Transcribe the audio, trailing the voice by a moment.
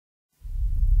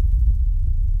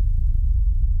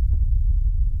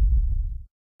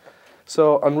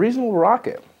So, Unreasonable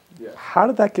Rocket, how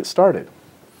did that get started?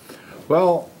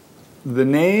 Well, the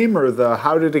name or the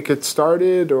how did it get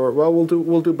started, or well,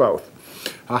 we'll do both.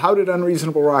 How did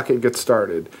Unreasonable Rocket get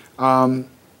started? I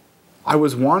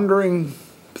was wandering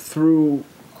through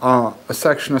a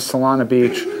section of Solana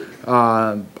Beach.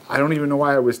 I don't even know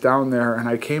why I was down there, and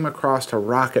I came across a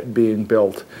rocket being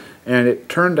built. And it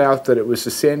turned out that it was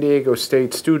the San Diego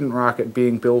State student rocket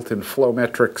being built in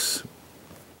Flowmetric's,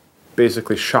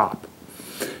 basically, shop.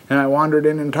 And I wandered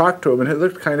in and talked to him, and it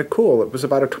looked kind of cool. It was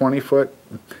about a 20-foot,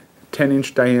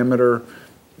 10-inch diameter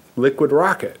liquid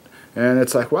rocket. And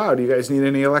it's like, wow, do you guys need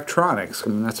any electronics? I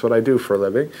mean, that's what I do for a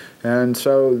living. And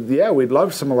so, yeah, we'd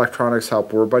love some electronics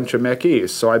help. We're a bunch of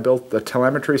mechies. So I built the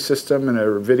telemetry system and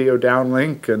a video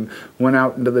downlink and went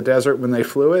out into the desert when they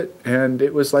flew it. And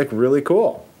it was, like, really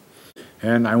cool.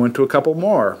 And I went to a couple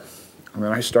more. And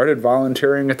then I started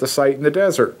volunteering at the site in the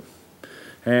desert.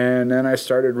 And then I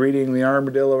started reading the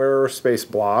Armadillo Aerospace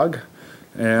blog.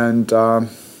 And,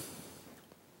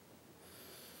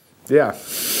 yeah.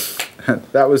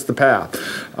 That was the path.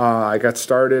 I got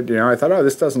started, I thought, oh,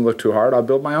 this doesn't look too hard. I'll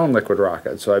build my own liquid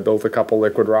rocket. So I built a couple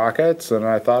liquid rockets, and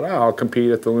I thought, oh, I'll compete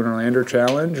at the Lunar Lander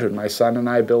Challenge. And my son and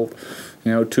I built,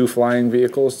 2 flying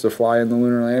vehicles to fly in the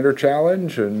Lunar Lander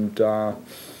Challenge. And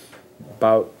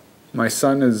my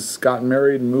son has gotten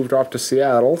married and moved off to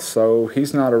Seattle, so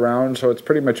he's not around. So it's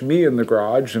pretty much me in the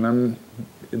garage, and I'm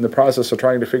in the process of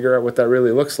trying to figure out what that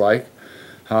really looks like.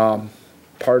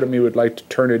 Part of me would like to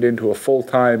turn it into a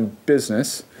full-time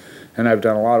business, and I've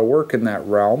done a lot of work in that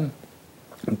realm,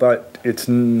 but it's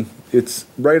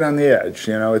right on the edge.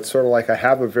 It's sort of like I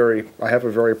have a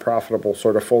very profitable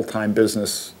sort of full-time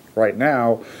business right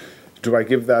now. Do I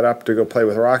give that up to go play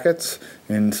with rockets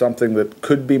in something that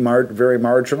could be very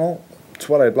marginal? It's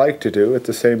what I'd like to do. At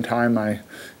the same time, I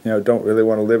don't really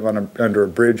want to live under a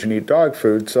bridge and eat dog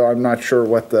food, so I'm not sure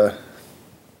what the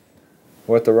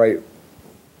right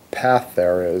path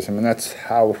there is. I mean, that's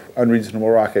how Unreasonable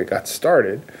Rocket got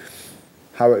started.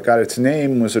 How it got its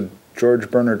name was a George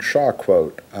Bernard Shaw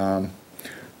quote.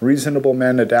 Reasonable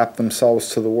men adapt themselves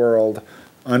to the world.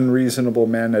 Unreasonable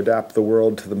men adapt the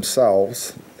world to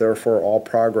themselves. Therefore, all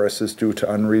progress is due to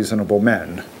unreasonable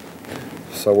men.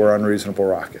 So we're Unreasonable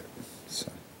Rocket.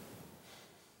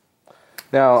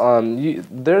 Now,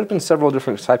 there have been several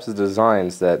different types of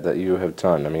designs that you have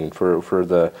done. I mean, for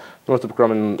the Northrop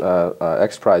Grumman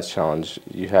X Prize Challenge,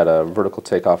 you had a vertical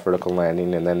takeoff, vertical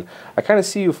landing, and then I kind of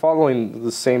see you following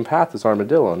the same path as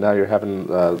Armadillo. Now you're having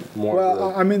more.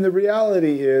 Well, I mean, the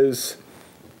reality is,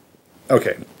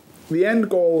 okay, the end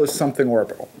goal is something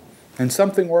orbital. And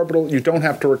something orbital, you don't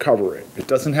have to recover it. It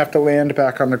doesn't have to land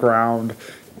back on the ground.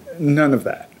 None of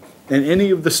that. And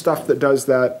any of the stuff that does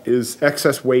that is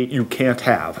excess weight you can't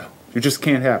have. You just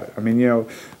can't have it. I mean,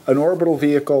 an orbital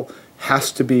vehicle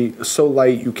has to be so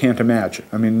light you can't imagine.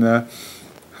 I mean, how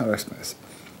do I explain this?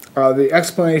 The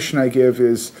explanation I give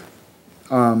is,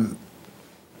 you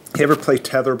ever play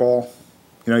tetherball?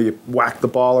 You whack the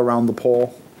ball around the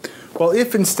pole. Well,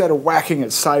 if instead of whacking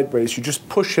it sideways, you just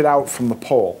push it out from the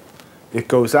pole, it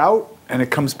goes out and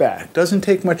it comes back. It doesn't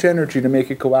take much energy to make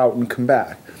it go out and come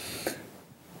back.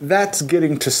 That's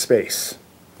getting to space,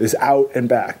 is out and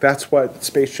back. That's what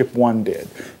Spaceship One did.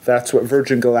 That's what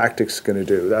Virgin Galactic's going to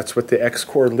do. That's what the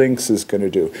X-Core Lynx is going to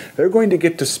do. They're going to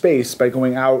get to space by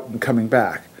going out and coming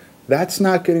back. That's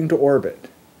not getting to orbit.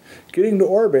 Getting to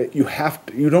orbit, you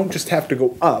don't just have to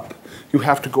go up. You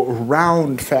have to go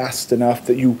around fast enough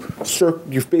that you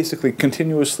basically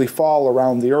continuously fall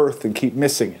around the Earth and keep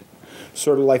missing it.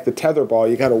 Sort of like the tetherball,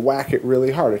 you got to whack it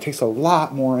really hard. It takes a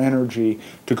lot more energy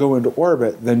to go into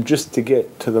orbit than just to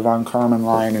get to the von Karman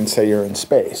line and say you're in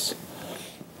space.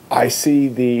 I see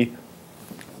the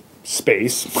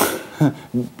space,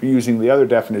 using the other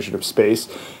definition of space,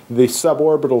 the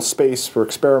suborbital space for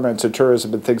experiments and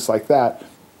tourism and things like that,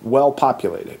 well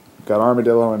populated. Got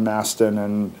Armadillo and Maston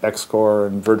and X-Core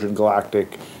and Virgin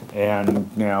Galactic and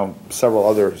several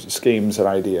other schemes and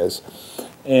ideas.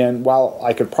 And while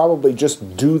I could probably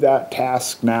just do that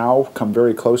task now, come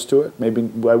very close to it, maybe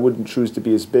I wouldn't choose to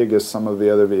be as big as some of the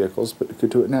other vehicles, but I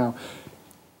could do it now.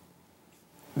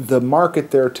 The market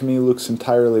there to me looks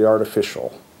entirely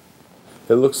artificial.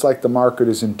 It looks like the market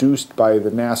is induced by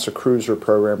the NASA cruiser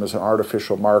program as an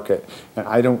artificial market, and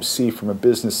I don't see from a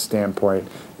business standpoint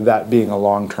that being a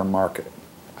long-term market.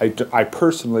 I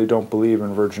personally don't believe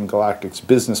in Virgin Galactic's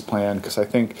business plan because I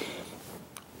think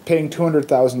paying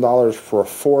 $200,000 for a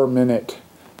 4-minute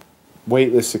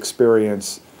weightless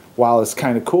experience, while it's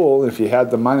kind of cool, if you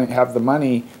have the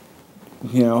money,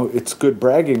 it's good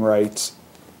bragging rights.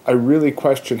 I really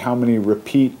question how many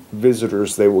repeat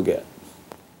visitors they will get.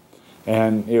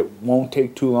 And it won't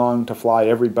take too long to fly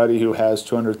everybody who has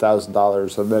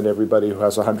 $200,000, and then everybody who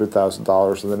has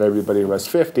 $100,000, and then everybody who has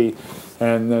 50,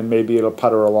 and then maybe it'll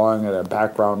putter along at a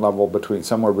background level between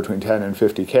somewhere between 10 and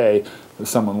 50K.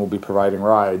 Someone will be providing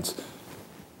rides.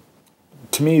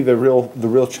 To me, the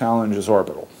real challenge is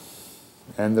orbital,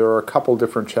 and there are a couple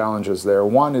different challenges there.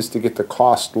 One is to get the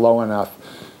cost low enough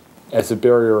as a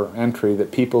barrier of entry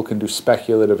that people can do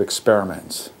speculative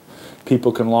experiments.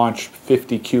 People can launch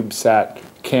 50 CubeSat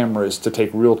cameras to take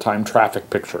real-time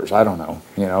traffic pictures. I don't know,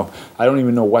 I don't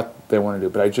even know what they want to do,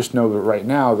 but I just know that right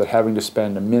now that having to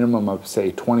spend a minimum of,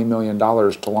 say, $20 million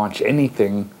to launch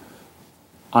anything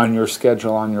on your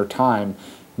schedule, on your time,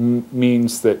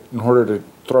 means that in order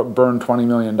to burn $20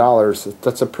 million,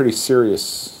 that's a pretty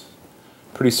serious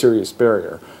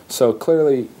barrier. So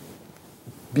clearly,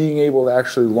 being able to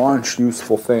actually launch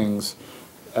useful things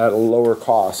at a lower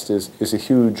cost is a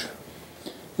huge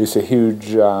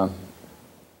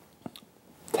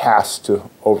task to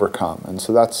overcome. And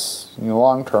so that's,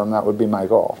 long term, that would be my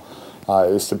goal,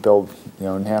 is to build,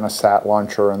 nanosat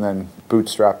launcher and then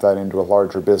bootstrap that into a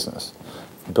larger business,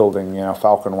 building,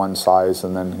 Falcon 1 size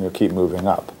and then keep moving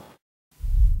up.